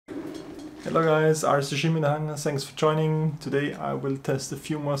Hello guys, RCSchim in the hangar, thanks for joining. Today I will test a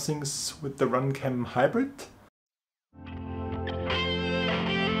few more things with the Runcam Hybrid.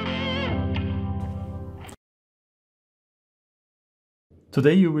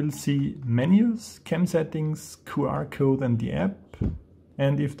 Today you will see menus, cam settings, QR code and the app,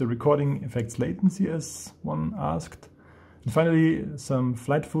 and if the recording affects latency as one asked. And finally some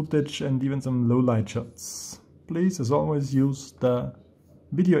flight footage and even some low-light shots. Please, as always, use the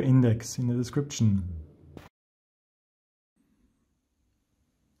video index in the description.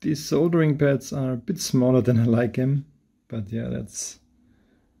 These soldering pads are a bit smaller than I like them, but yeah, that's...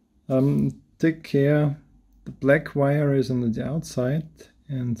 take care, the black wire is on the outside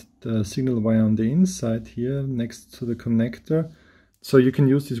and the signal wire on the inside here next to the connector. So you can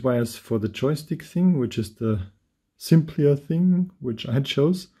use these wires for the joystick thing, which is the simpler thing, which I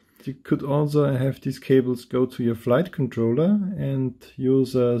chose. You could also have these cables go to your flight controller and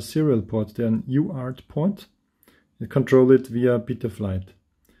use a serial port, an UART port, and control it via Betaflight.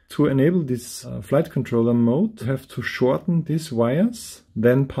 To enable this flight controller mode, you have to shorten these wires,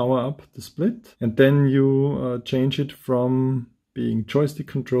 then power up the split, and then you change it from being joystick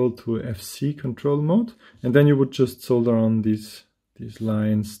control to FC control mode, and then you would just solder on these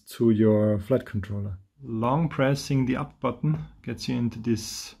lines to your flight controller. Long pressing the up button gets you into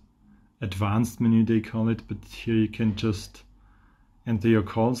this advanced menu, they call it, but here you can just enter your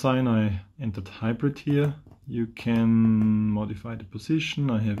call sign. I entered hybrid here. You can modify the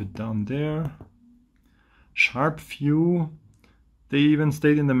position, I have it down there. Sharp view, they even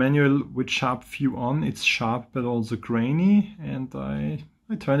state in the manual with sharp view on, it's sharp but also grainy, and I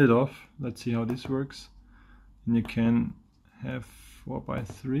turned it off. Let's see how this works. And you can have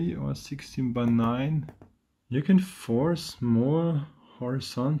 4:3 or 16:9. You can force more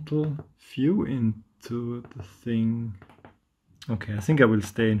horizontal view into the thing. Okay, I think I will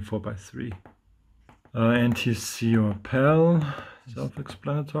stay in 4:3. NTSC or PAL,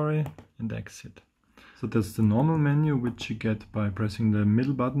 self-explanatory, and exit. So that's the normal menu, which you get by pressing the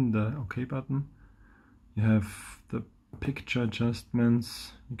middle button, the OK button. You have the picture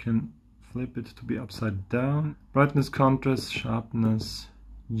adjustments. You can flip it to be upside down. Brightness, contrast, sharpness,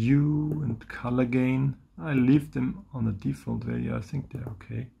 hue and color gain. I leave them on the default value, I think they're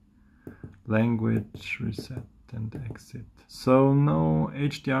okay. Language, reset and exit. So no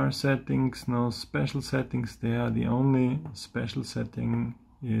HDR settings, no special settings there. The only special setting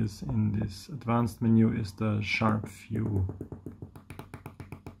is in this advanced menu is the sharp view.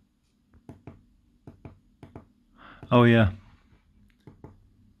 Oh yeah.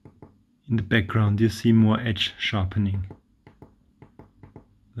 In the background you see more edge sharpening.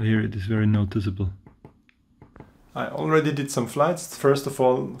 Here it is very noticeable. I already did some flights. First of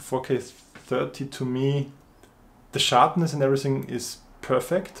all, 4K 30 to me, the sharpness and everything is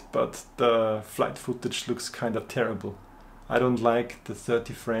perfect, but the flight footage looks kind of terrible. I don't like the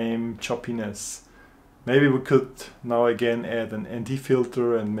 30 frame choppiness. Maybe we could now again add an ND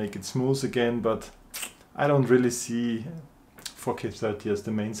filter and make it smooth again, but I don't really see 4K 30 as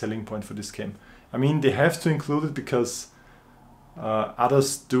the main selling point for this game. I mean, they have to include it because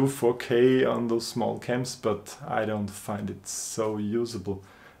others do 4K on those small cams, but I don't find it so usable.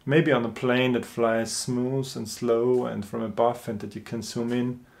 Maybe on a plane that flies smooth and slow and from above and that you can zoom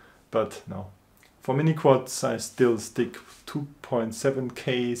in, but no. For mini quads I still stick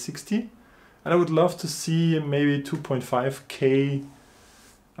 2.7K 60, and I would love to see maybe 2.5K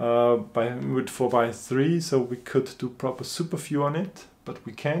with 4:3, so we could do proper super view on it, but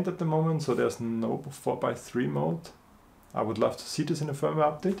we can't at the moment, so there's no 4:3 mode. I would love to see this in a firmware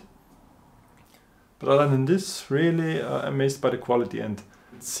update. But other than this, really amazed by the quality, and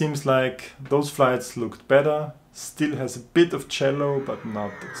it seems like those flights looked better. Still has a bit of cello, but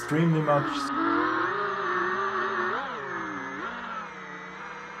not extremely much.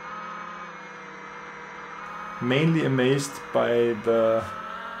 Mainly amazed by the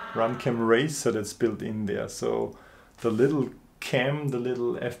Runcam Racer that's built in there. So the little cam, the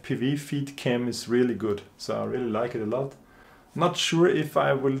little FPV feed cam is really good. So I really like it a lot. Not sure if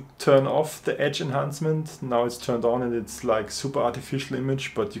I will turn off the edge enhancement. Now it's turned on and it's like super artificial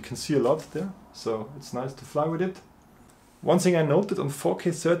image, but you can see a lot there. So it's nice to fly with it. One thing I noted on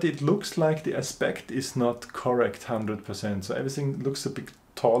 4K 30, it looks like the aspect is not correct 100%. So everything looks a bit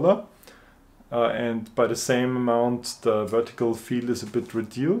taller. And by the same amount the vertical field is a bit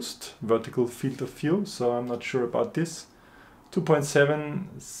reduced, vertical field of view, so I'm not sure about this.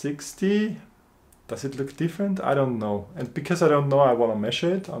 2.760, does it look different? I don't know. And because I don't know, I want to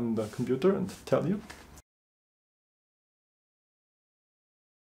measure it on the computer and tell you.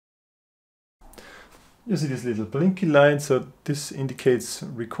 You see this little blinky light, so this indicates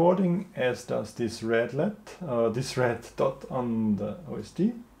recording, as does this red LED, this red dot on the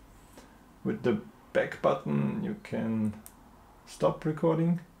OSD. With the back button you can stop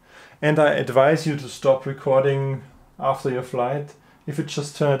recording. And I advise you to stop recording after your flight. If you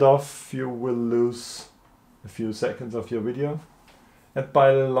just turn it off, you will lose a few seconds of your video. And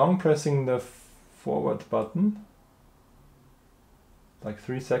by long pressing the forward button, like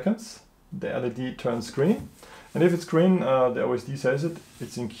 3 seconds, the LED turns green. And if it's green, the OSD says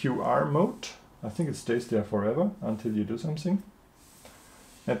it's in QR mode. I think it stays there forever until you do something.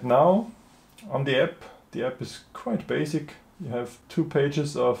 And now on the app is quite basic. You have 2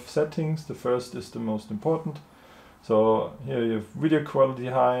 pages of settings. The first is the most important. So here you have video quality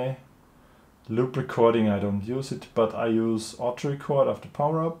high, loop recording, I don't use it, but I use auto record after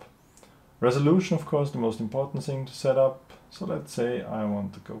power up. Resolution, of course, the most important thing to set up. So let's say I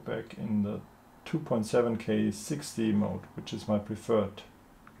want to go back in the 2.7K 60 mode, which is my preferred.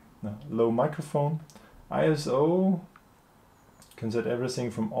 Low microphone. ISO, can set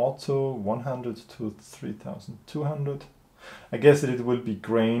everything from auto 100 to 3200. I guess that it will be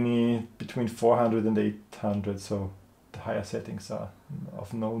grainy between 400 and 800, so the higher settings are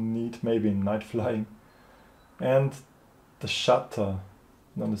of no need, maybe in night flying. And the shutter.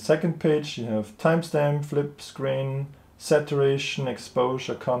 On the second page you have timestamp, flip screen, saturation,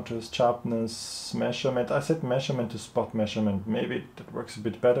 exposure, contrast, sharpness, measurement. I set measurement to spot measurement, maybe that works a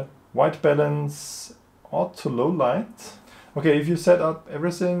bit better. White balance, auto low light. Okay, if you set up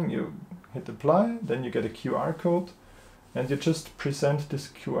everything, you hit apply, then you get a QR code. And you just present this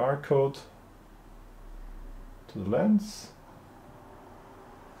QR code to the lens.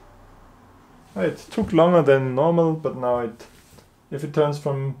 It took longer than normal, but now if it turns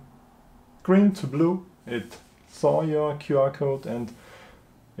from green to blue, it saw your QR code and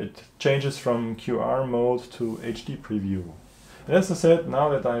it changes from QR mode to HD preview. And as I said, now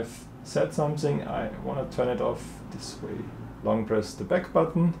that I've set something, I want to turn it off this way. Long press the back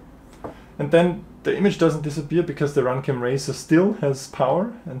button. And then the image doesn't disappear because the Runcam Racer still has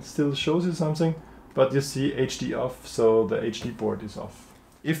power and still shows you something, but you see HD off, so the HD board is off.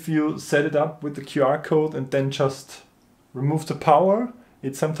 If you set it up with the QR code and then just remove the power,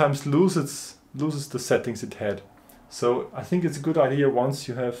 it sometimes loses the settings it had. So I think it's a good idea, once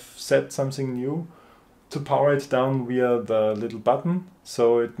you have set something new, to power it down via the little button,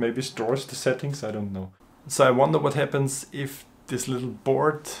 so it maybe stores the settings, I don't know. So I wonder what happens if this little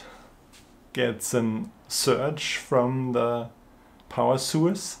board gets a surge from the power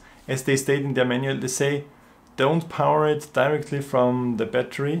source. As they state in their manual, they say don't power it directly from the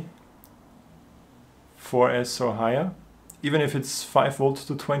battery 4S or higher, even if it's 5 volt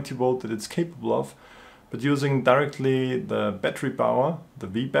to 20 volt that it's capable of, but using directly the battery power, the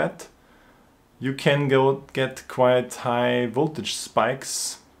VBAT, you can get quite high voltage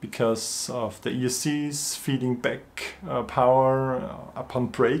spikes because of the ESCs feeding back power upon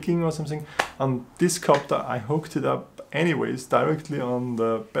braking or something. On this copter I hooked it up anyways directly on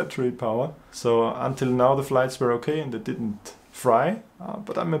the battery power. So until now the flights were okay and they didn't fry,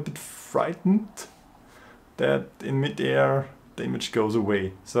 but I'm a bit frightened that in midair the image goes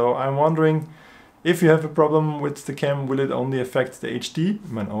away. So I'm wondering, if you have a problem with the cam, will it only affect the HD?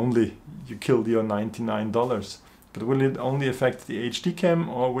 I mean, only, you killed your $99. But will it only affect the HD cam,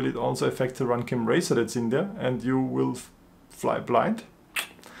 or will it also affect the Runcam Racer that's in there and you will fly blind?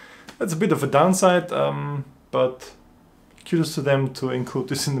 That's a bit of a downside, but kudos to them to include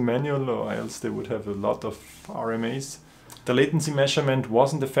this in the manual, or else they would have a lot of RMAs. The latency measurement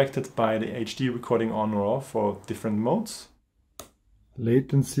wasn't affected by the HD recording on or off for different modes.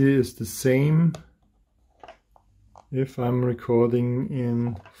 Latency is the same if I'm recording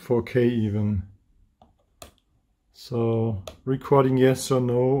in 4K even. So recording yes or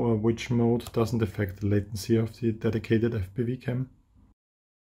no, or which mode, doesn't affect the latency of the dedicated FPV cam.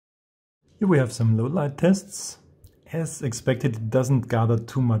 Here we have some low light tests. As expected, it doesn't gather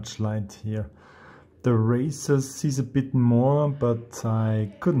too much light here. The Racer sees a bit more, but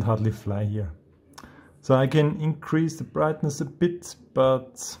I couldn't hardly fly here. So I can increase the brightness a bit,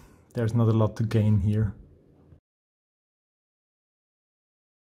 but there's not a lot to gain here.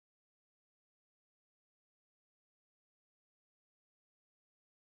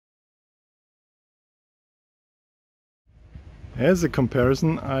 As a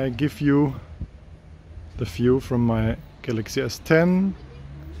comparison, I give you the view from my Galaxy S10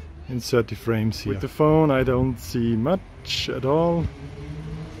 in 30 frames here. With the phone I don't see much at all,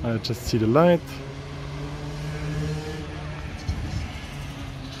 I just see the light.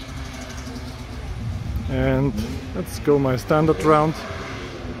 And let's go my standard round.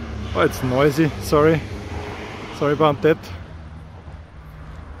 Oh, it's noisy, sorry. Sorry about that.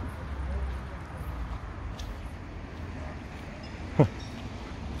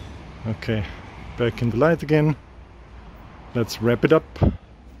 Okay, back in the light again. Let's wrap it up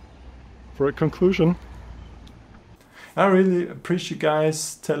for a conclusion. I really appreciate you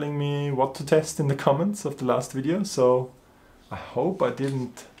guys telling me what to test in the comments of the last video, so I hope I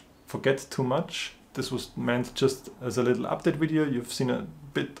didn't forget too much. This was meant just as a little update video. You've seen a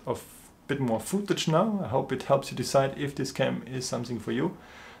bit more footage now. I hope it helps you decide if this cam is something for you.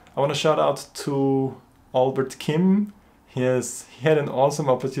 I want to shout out to Albert Kim. He had an awesome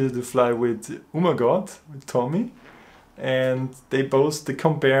opportunity to fly with Umagod, with Tommy, and they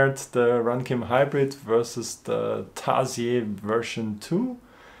compared the Runcam HYBRID versus the Tarsier version 2.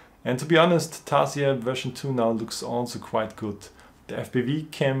 And to be honest, Tarsier version 2 now looks also quite good. The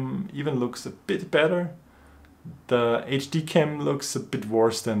FPV cam even looks a bit better. The HD cam looks a bit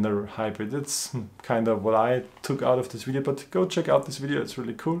worse than the HYBRID. It's kind of what I took out of this video, but go check out this video, it's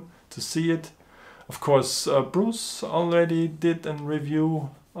really cool to see it. Of course, Bruce already did a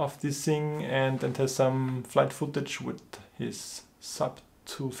review of this thing and has some flight footage with his sub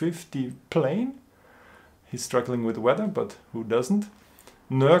 250 plane. He's struggling with weather, but who doesn't?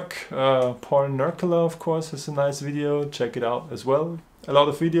 Nurk, Paul Nurkler, of course, has a nice video. Check it out as well. A lot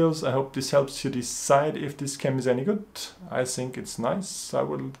of videos. I hope this helps you decide if this cam is any good. I think it's nice. I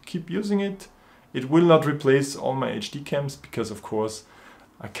will keep using it. It will not replace all my HD cams because, of course,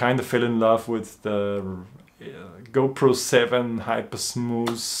 I kind of fell in love with the GoPro 7 hyper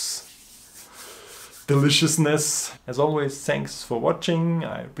smooth deliciousness. As always, thanks for watching.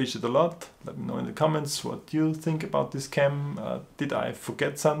 I appreciate it a lot. Let me know in the comments what you think about this cam. Did I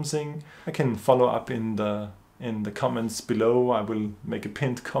forget something? I can follow up in the comments below. I will make a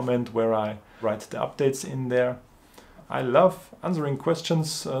pinned comment where I write the updates in there. I love answering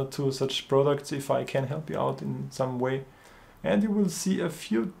questions to such products if I can help you out in some way. And you will see a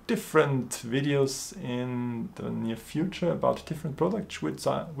few different videos in the near future about different products which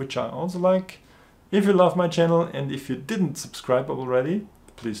I also like. If you love my channel and if you didn't subscribe already,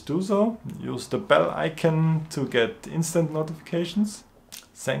 please do so. Use the bell icon to get instant notifications.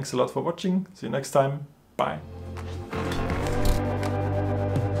 Thanks a lot for watching. See you next time. Bye.